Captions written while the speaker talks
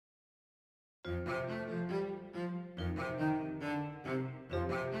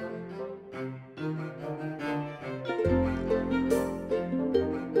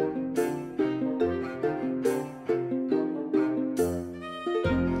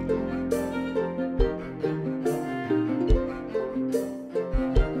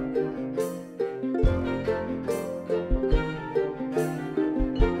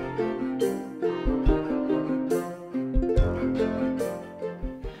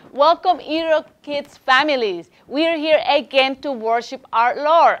Welcome, ErockKids families. We are here again to worship our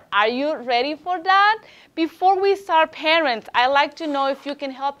Lord. Are you ready for that? Before we start, parents, I'd like to know if you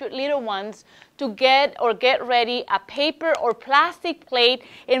can help your little ones to get ready a paper or plastic plate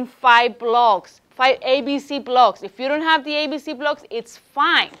in 5 blocks, 5 ABC blocks. If you don't have the ABC blocks, it's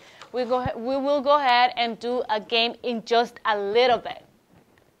fine. We will go ahead and do a game in just a little bit.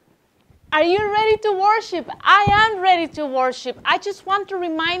 Are you ready to worship? I am ready to worship. I just want to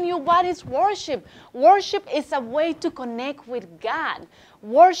remind you what is worship. Worship is a way to connect with God.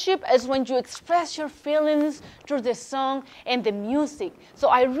 Worship is when you express your feelings through the song and the music. So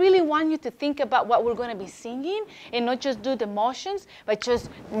I really want you to think about what we're going to be singing and not just do the motions, but just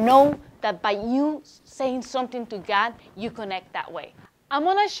know that by you saying something to God, you connect that way. I'm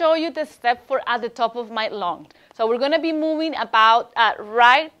going to show you the step for at the top of my lungs. So we're going to be moving about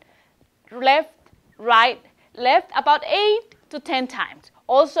right, left, right, left about 8 to 10 times.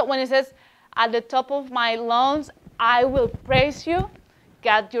 Also, when it says at the top of my lungs, I will praise you.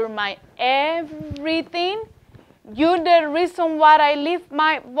 God, you're my everything. You're the reason why I lift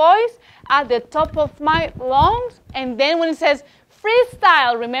my voice at the top of my lungs. And then when it says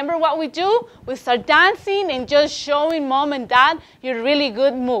freestyle, remember what we do? We start dancing and just showing mom and dad your really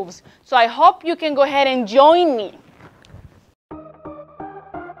good moves. So I hope you can go ahead and join me.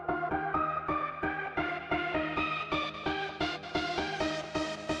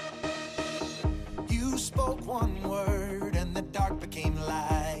 Spoke one word and the dark became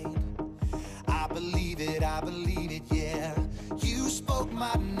light. I believe it, yeah. You spoke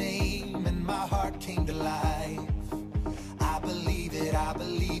my name and my heart came to life. I believe it,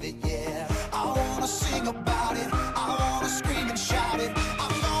 yeah. I wanna sing about it, I wanna scream and shout it.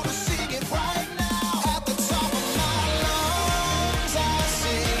 I'm gonna sing it right now. At the top of my lungs I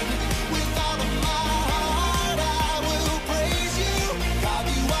sing. With all of my heart I will praise you. God,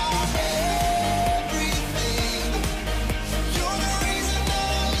 you are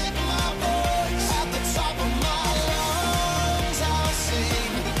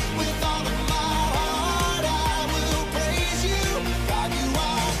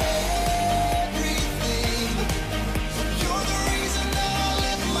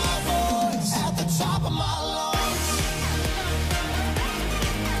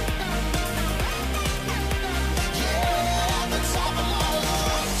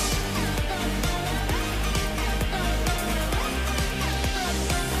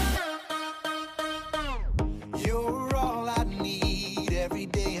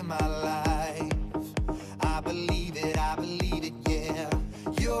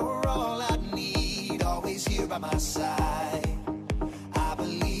by my side. I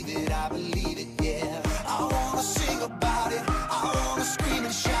believe it, yeah. I wanna sing about it, I wanna scream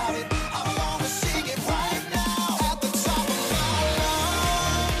and shout it. I wanna sing it right now. At the top of my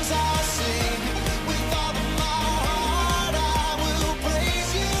lungs I sing. With all of my heart I will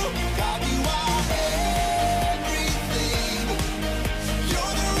praise you. God, you are everything.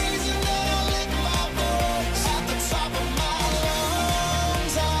 You're the reason that I lift my voice. At the top of my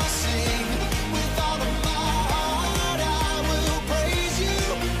lungs I sing. With all of my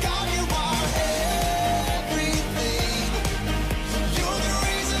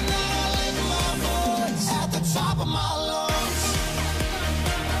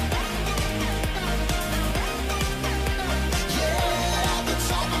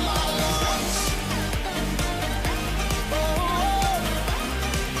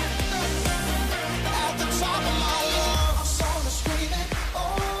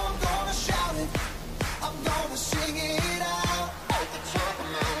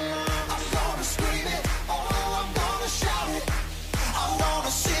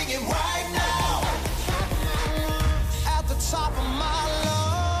top of my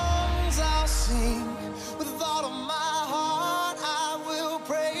lungs I'll sing. With all of my heart I will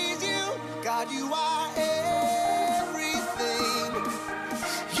praise you. God, you are everything.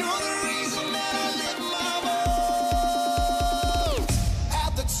 You're the reason that I lift my voice.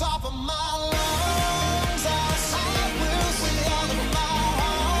 At the top of my lungs I'll sing. With all of my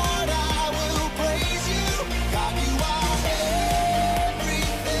heart I will praise you. God, you are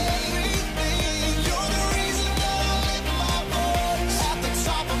everything. You're the reason that I lift my voice. At the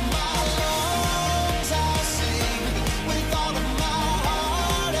top of my lungs I'll sing. With all of my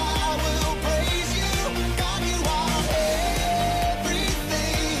heart I will praise you. God, you are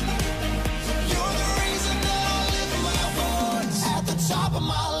everything. You're the reason that I lift my voice. At the top of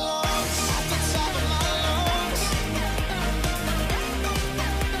my lungs. At the top of my lungs.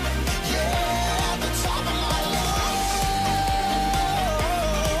 Yeah, at the top of my lungs.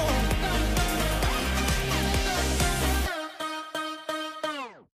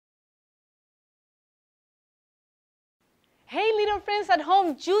 little friends at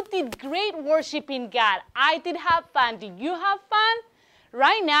home, you did great worshiping God. I did have fun. Did you have fun?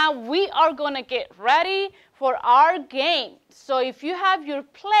 Right now, we are going to get ready for our game. So if you have your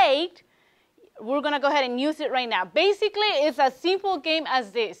plate, we're going to go ahead and use it right now. Basically, it's a simple game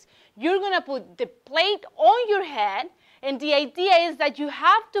as this. You're going to put the plate on your head, and the idea is that you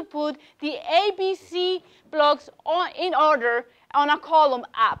have to put the ABC blocks in order on a column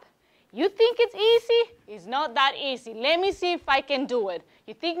up. You think it's easy? It's not that easy. Let me see if I can do it.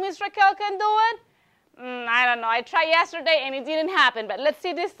 You think Miss Raquel can do it? I don't know. I tried yesterday and it didn't happen, but let's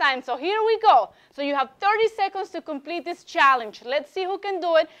see this time. So here we go. So you have 30 seconds to complete this challenge. Let's see who can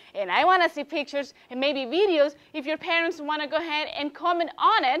do it. And I want to see pictures and maybe videos if your parents want to go ahead and comment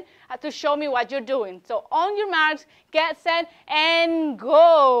on it to show me what you're doing. So on your marks, get set, and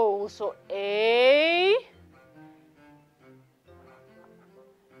go. So A,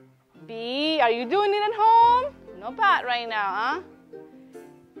 B, are you doing it at home? Not bad right now, huh?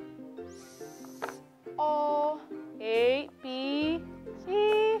 O, A, B,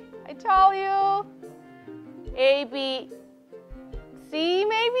 C, I told you. A, B, C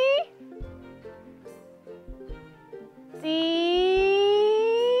maybe? D,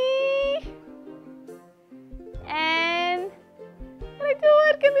 and can I do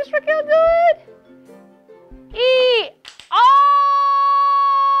it? Can Miss Raquel do it? E,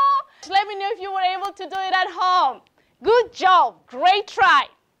 oh! Let me know if you were able to do it at home. Good job, great try.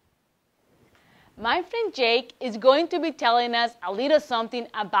 My friend Jake is going to be telling us a little something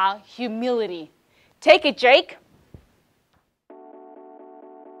about humility. Take it, Jake.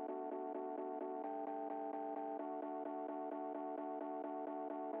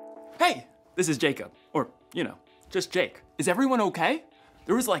 Hey, this is Jacob, or, just Jake. Is everyone okay?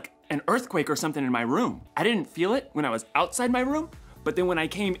 There was like an earthquake or something in my room. I didn't feel it when I was outside my room, but then when I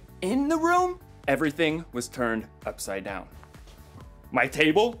came in the room, everything was turned upside down. My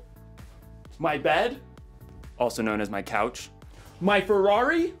table, my bed, also known as my couch, my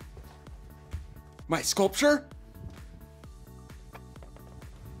Ferrari, my sculpture.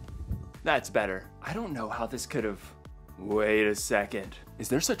 That's better. I don't know how this could have. Wait a second. Is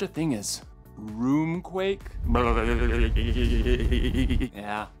there such a thing as roomquake?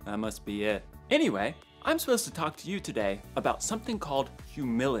 Yeah, that must be it. Anyway, I'm supposed to talk to you today about something called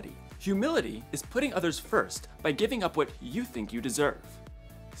humility. Humility is putting others first by giving up what you think you deserve.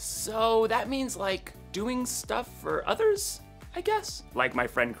 So that means like doing stuff for others, I guess? Like my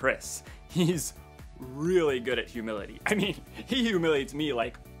friend Chris. He's really good at humility. I mean, he humiliates me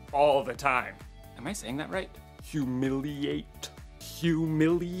like all the time. Am I saying that right? Humiliate.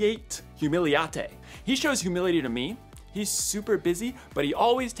 Humiliate. Humiliate. He shows humility to me. He's super busy, but he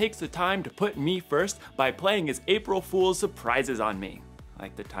always takes the time to put me first by playing his April Fool's surprises on me.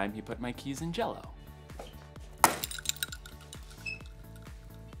 Like the time he put my keys in Jell-O.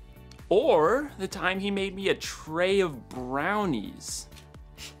 Or the time he made me a tray of brownies.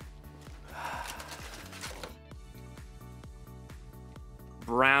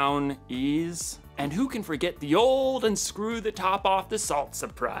 Brownies. And who can forget the old unscrew the top off the salt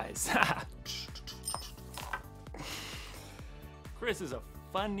surprise? Chris is a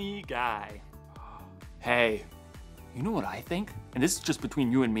funny guy. Hey, you know what I think? And this is just between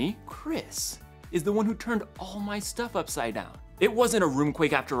you and me. Chris is the one who turned all my stuff upside down. It wasn't a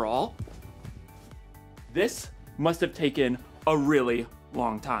roomquake after all. This must have taken a really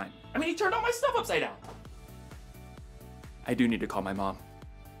long time. I mean, he turned all my stuff upside down. I do need to call my mom.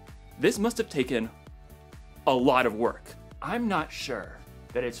 This must have taken a lot of work. I'm not sure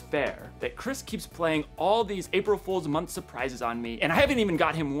that it's fair that Chris keeps playing all these April Fool's month surprises on me, and I haven't even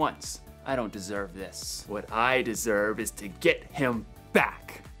got him once. I don't deserve this. What I deserve is to get him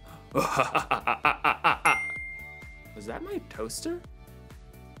back. Was that my toaster?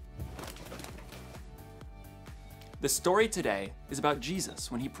 The story today is about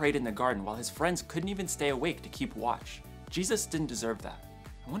Jesus when he prayed in the garden while his friends couldn't even stay awake to keep watch. Jesus didn't deserve that.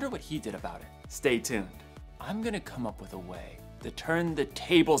 I wonder what he did about it. Stay tuned. I'm gonna come up with a way to turn the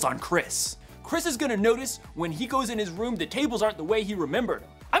tables on Chris. Chris is gonna notice when he goes in his room the tables aren't the way he remembered them.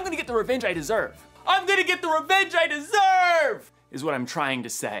 I'm gonna get the revenge I deserve. I'm gonna get the revenge I deserve! Is what I'm trying to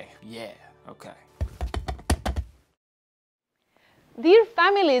say. Yeah, okay. Dear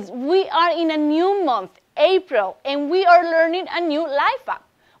families, we are in a new month, April, and we are learning a new life app.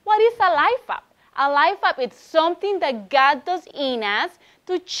 What is a life app? A life app is something that God does in us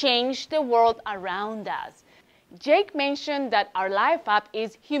to change the world around us. Jake mentioned that our life app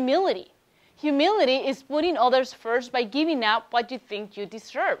is humility. Humility is putting others first by giving up what you think you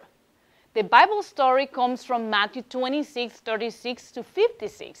deserve. The Bible story comes from Matthew 26, 36 to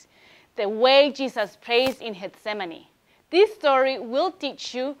 56, the way Jesus prays in Gethsemane. This story will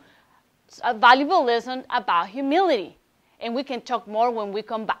teach you a valuable lesson about humility. And we can talk more when we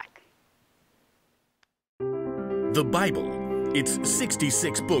come back. The Bible. It's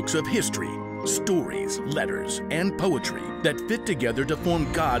 66 books of history, stories, letters, and poetry that fit together to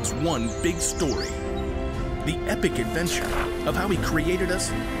form God's one big story. The epic adventure of how He created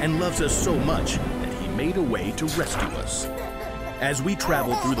us and loves us so much that He made a way to rescue us. As we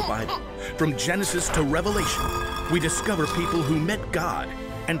travel through the Bible, from Genesis to Revelation, we discover people who met God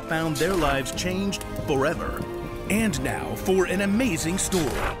and found their lives changed forever. And now for an amazing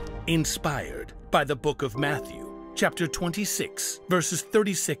story, inspired by the book of Matthew, chapter 26, verses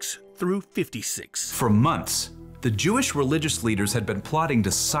 36 through 56. For months, the Jewish religious leaders had been plotting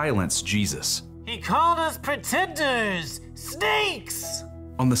to silence Jesus. He called us pretenders, snakes!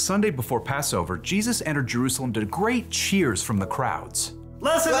 On the Sunday before Passover, Jesus entered Jerusalem to great cheers from the crowds.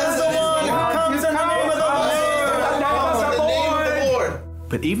 Blessed is the one who comes in the name of the Lord!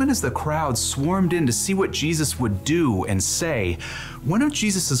 But even as the crowd swarmed in to see what Jesus would do and say, one of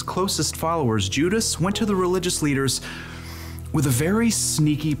Jesus' closest followers, Judas, went to the religious leaders with a very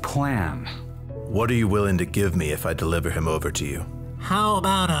sneaky plan. What are you willing to give me if I deliver him over to you? How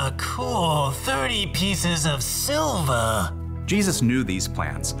about a cool 30 pieces of silver? Jesus knew these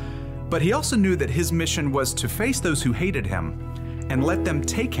plans, but he also knew that his mission was to face those who hated him and let them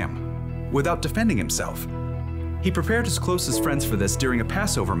take him without defending himself. He prepared his closest friends for this during a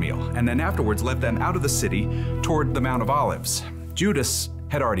Passover meal, and then afterwards led them out of the city toward the Mount of Olives. Judas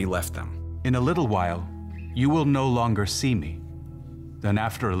had already left them. In a little while, you will no longer see me. Then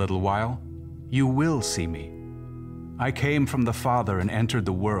after a little while, you will see me. I came from the Father and entered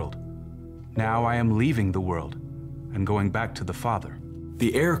the world. Now I am leaving the world and going back to the Father.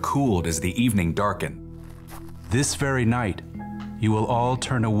 The air cooled as the evening darkened. This very night, you will all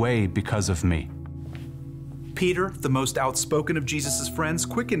turn away because of me. Peter, the most outspoken of Jesus' friends,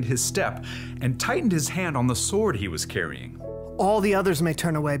 quickened his step and tightened his hand on the sword he was carrying. All the others may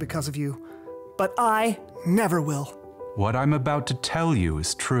turn away because of you, but I never will. What I'm about to tell you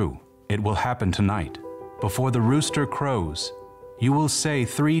is true. It will happen tonight. Before the rooster crows, you will say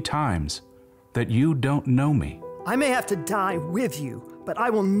 3 times that you don't know me. I may have to die with you, but I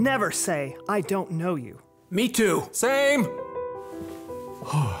will never say I don't know you. Me too. Same.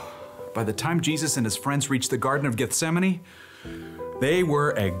 By the time Jesus and his friends reached the Garden of Gethsemane, they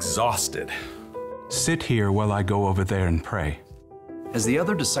were exhausted. Sit here while I go over there and pray. As the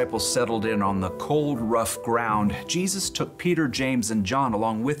other disciples settled in on the cold, rough ground, Jesus took Peter, James, and John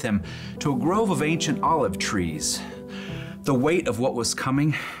along with him to a grove of ancient olive trees. The weight of what was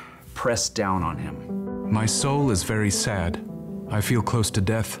coming pressed down on him. My soul is very sad. I feel close to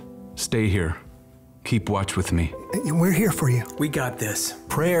death. Stay here. Keep watch with me. We're here for you. We got this.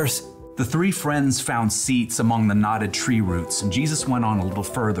 Prayers. The 3 friends found seats among the knotted tree roots, and Jesus went on a little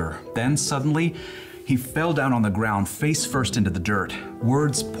further. Then suddenly, he fell down on the ground, face first into the dirt.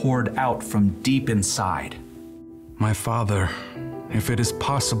 Words poured out from deep inside. My Father, if it is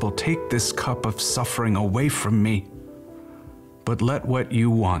possible, take this cup of suffering away from me. But let what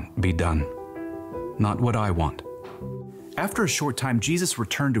you want be done, not what I want. After a short time, Jesus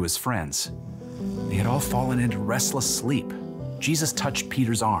returned to his friends. They had all fallen into restless sleep. Jesus touched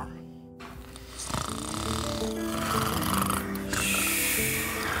Peter's arm.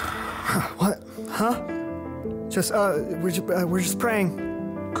 What? Huh? We're just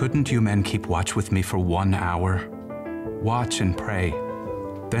praying. Couldn't you men keep watch with me for 1 hour? Watch and pray.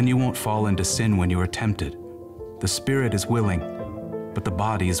 Then you won't fall into sin when you are tempted. The spirit is willing, but the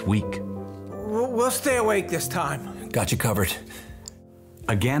body is weak. We'll stay awake this time. Got you covered.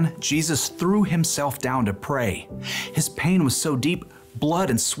 Again, Jesus threw himself down to pray. His pain was so deep, blood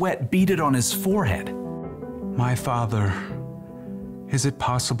and sweat beaded on his forehead. My Father, is it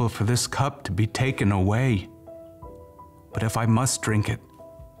possible for this cup to be taken away? But if I must drink it,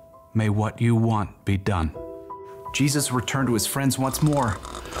 may what you want be done. Jesus returned to his friends once more,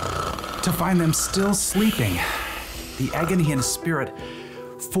 to find them still sleeping. The agony in his spirit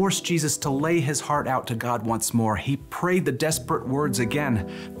forced Jesus to lay his heart out to God once more. He prayed the desperate words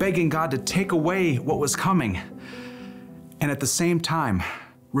again, begging God to take away what was coming, and at the same time,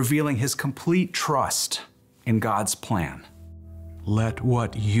 revealing his complete trust in God's plan. Let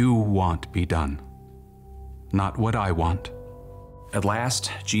what you want be done, not what I want. At last,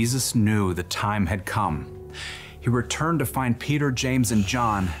 Jesus knew the time had come. He returned to find Peter, James, and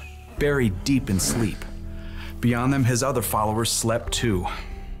John buried deep in sleep. Beyond them, his other followers slept too.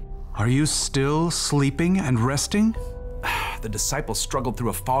 Are you still sleeping and resting? The disciples struggled through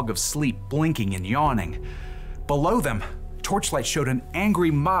a fog of sleep, blinking and yawning. Below them, torchlight showed an angry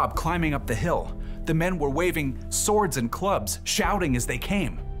mob climbing up the hill. The men were waving swords and clubs, shouting as they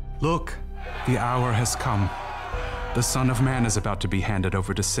came. Look, the hour has come. The Son of Man is about to be handed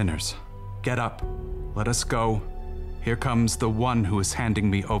over to sinners. Get up, let us go. Here comes the one who is handing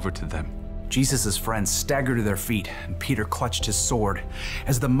me over to them. Jesus' friends staggered to their feet, and Peter clutched his sword.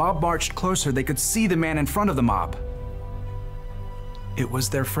 As the mob marched closer, they could see the man in front of the mob. It was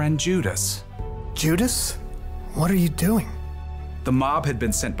their friend Judas. Judas? What are you doing? The mob had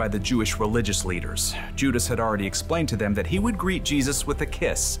been sent by the Jewish religious leaders. Judas had already explained to them that he would greet Jesus with a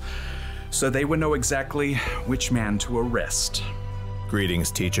kiss, so they would know exactly which man to arrest.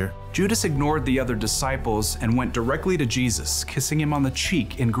 Greetings, teacher. Judas ignored the other disciples and went directly to Jesus, kissing him on the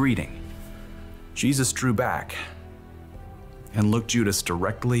cheek in greeting. Jesus drew back and looked Judas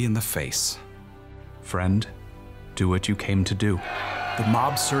directly in the face. Friend, do what you came to do. The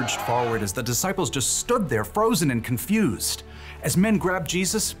mob surged forward as the disciples just stood there, frozen and confused. As men grabbed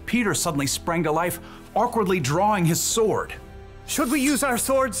Jesus, Peter suddenly sprang to life, awkwardly drawing his sword. Should we use our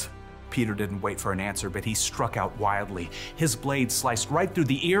swords? Peter didn't wait for an answer, but he struck out wildly. His blade sliced right through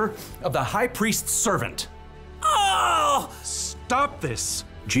the ear of the high priest's servant. Oh! Stop this!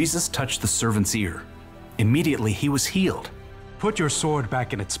 Jesus touched the servant's ear. Immediately, he was healed. Put your sword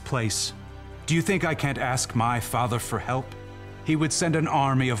back in its place. Do you think I can't ask my Father for help? He would send an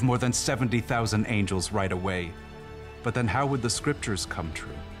army of more than 70,000 angels right away. But then how would the scriptures come true?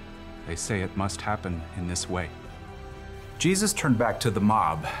 They say it must happen in this way. Jesus turned back to the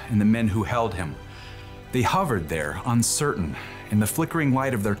mob and the men who held him. They hovered there, uncertain, in the flickering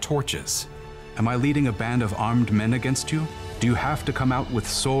light of their torches. Am I leading a band of armed men against you? Do you have to come out with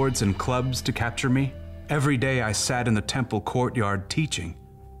swords and clubs to capture me? Every day I sat in the temple courtyard teaching,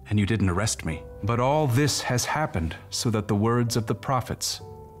 and you didn't arrest me. But all this has happened so that the words of the prophets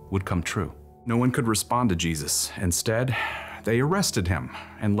would come true. No one could respond to Jesus. Instead, they arrested him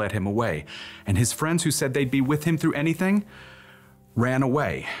and led him away. And his friends, who said they'd be with him through anything, ran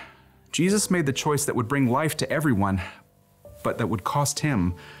away. Jesus made the choice that would bring life to everyone, but that would cost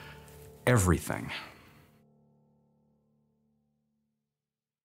him everything.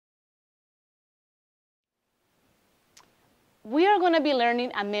 We are going to be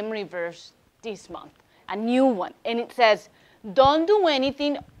learning a memory verse this month, a new one. And it says, don't do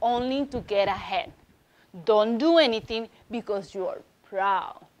anything only to get ahead. Don't do anything because you are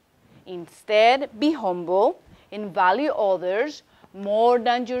proud. Instead, be humble and value others more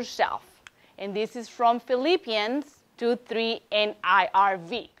than yourself. And this is from Philippians 2:3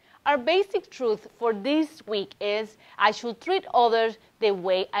 NIRV. Our basic truth for this week is, I should treat others the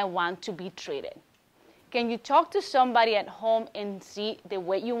way I want to be treated. Can you talk to somebody at home and see the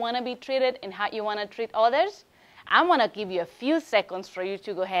way you want to be treated and how you want to treat others? I'm going to give you a few seconds for you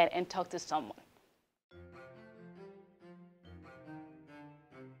to go ahead and talk to someone.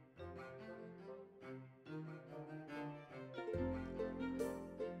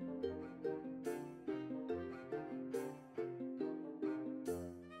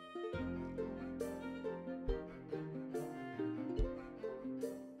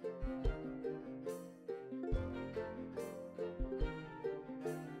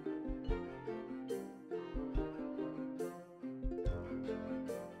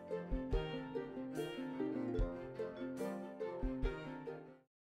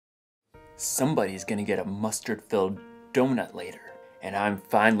 Somebody's gonna get a mustard-filled donut later, and I'm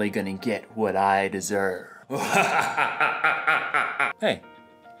finally gonna get what I deserve. Hey,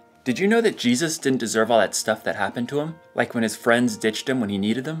 did you know that Jesus didn't deserve all that stuff that happened to him? Like when his friends ditched him when he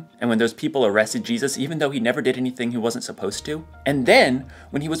needed them, and when those people arrested Jesus even though he never did anything he wasn't supposed to? And then,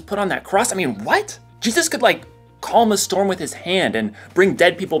 when he was put on that cross, I mean, what? Jesus could like calm a storm with his hand and bring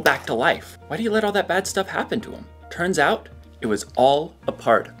dead people back to life. Why do you let all that bad stuff happen to him? Turns out, it was all a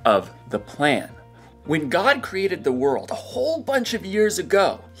part of the plan. When God created the world a whole bunch of years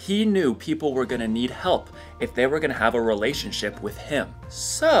ago, he knew people were gonna need help if they were gonna have a relationship with him.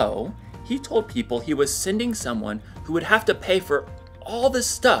 So, he told people he was sending someone who would have to pay for all the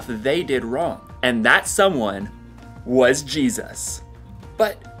stuff they did wrong. And that someone was Jesus.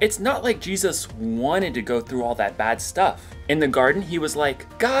 But it's not like Jesus wanted to go through all that bad stuff. In the garden, he was like,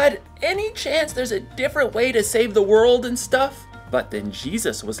 God, any chance there's a different way to save the world and stuff? But then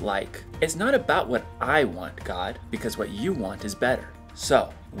Jesus was like, it's not about what I want, God, because what you want is better.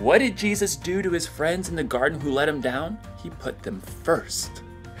 So, what did Jesus do to his friends in the garden who let him down? He put them first.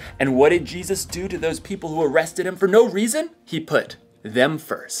 And what did Jesus do to those people who arrested him for no reason? He put them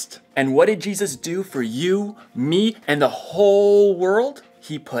first. And what did Jesus do for you, me, and the whole world?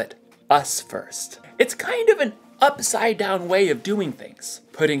 He put us first. It's kind of an upside down way of doing things.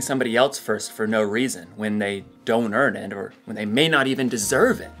 Putting somebody else first for no reason when they don't earn it or when they may not even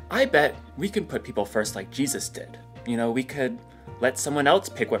deserve it. I bet we can put people first like Jesus did. You know, we could let someone else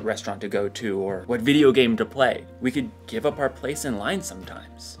pick what restaurant to go to or what video game to play. We could give up our place in line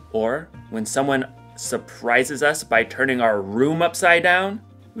sometimes. Or when someone surprises us by turning our room upside down,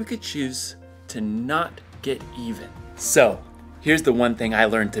 we could choose to not get even. So, here's the one thing I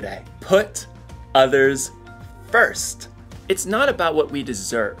learned today. Put others first. It's not about what we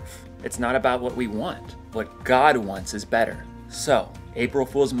deserve. It's not about what we want. What God wants is better. So, April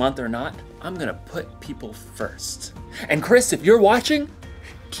Fool's month or not, I'm gonna put people first. And Chris, if you're watching,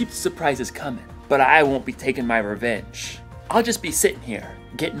 keep the surprises coming. But I won't be taking my revenge. I'll just be sitting here,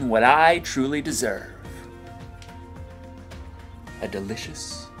 getting what I truly deserve. A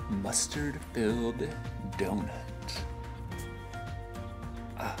delicious mustard-filled donut.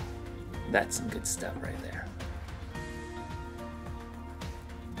 Ah, that's some good stuff right there.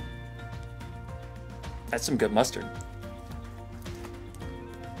 That's some good mustard.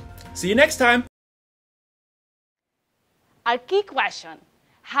 See you next time. Our key question,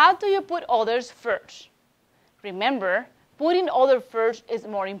 how do you put others first? Remember, putting others first is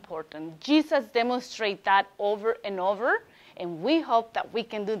more important. Jesus demonstrated that over and over, and we hope that we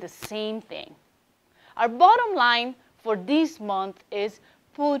can do the same thing. Our bottom line for this month is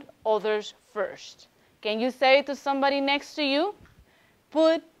put others first. Can you say it to somebody next to you?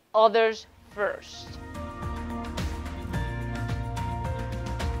 Put others first.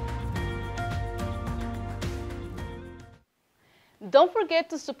 Don't forget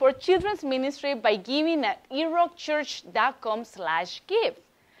to support children's ministry by giving at ErockChurch.com/give.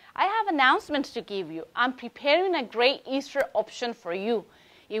 I have announcements to give you. I'm preparing a great Easter option for you.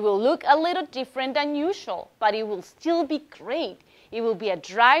 It will look a little different than usual, but it will still be great. It will be a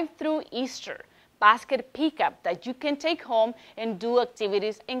drive-through Easter basket pickup that you can take home and do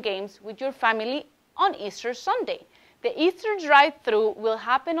activities and games with your family on Easter Sunday. The Easter drive-through will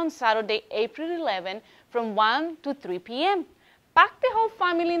happen on Saturday, April 11 from 1 to 3 p.m. Pack the whole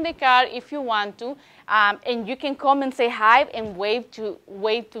family in the car if you want to, and you can come and say hi and wave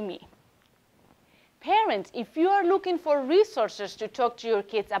to me. Parents, if you are looking for resources to talk to your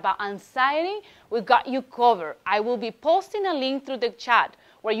kids about anxiety, we got you covered. I will be posting a link through the chat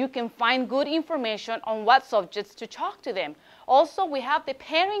where you can find good information on what subjects to talk to them. Also, we have the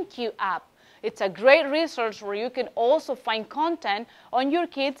Parent Q app. It's a great resource where you can also find content on your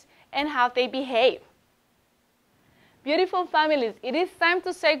kids and how they behave. Beautiful families, it is time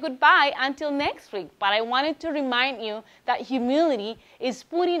to say goodbye until next week, but I wanted to remind you that humility is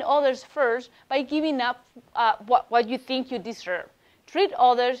putting others first by giving up what you think you deserve. Treat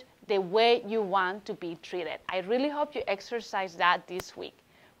others the way you want to be treated. I really hope you exercise that this week.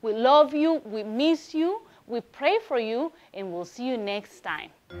 We love you, we miss you, we pray for you, and we'll see you next time.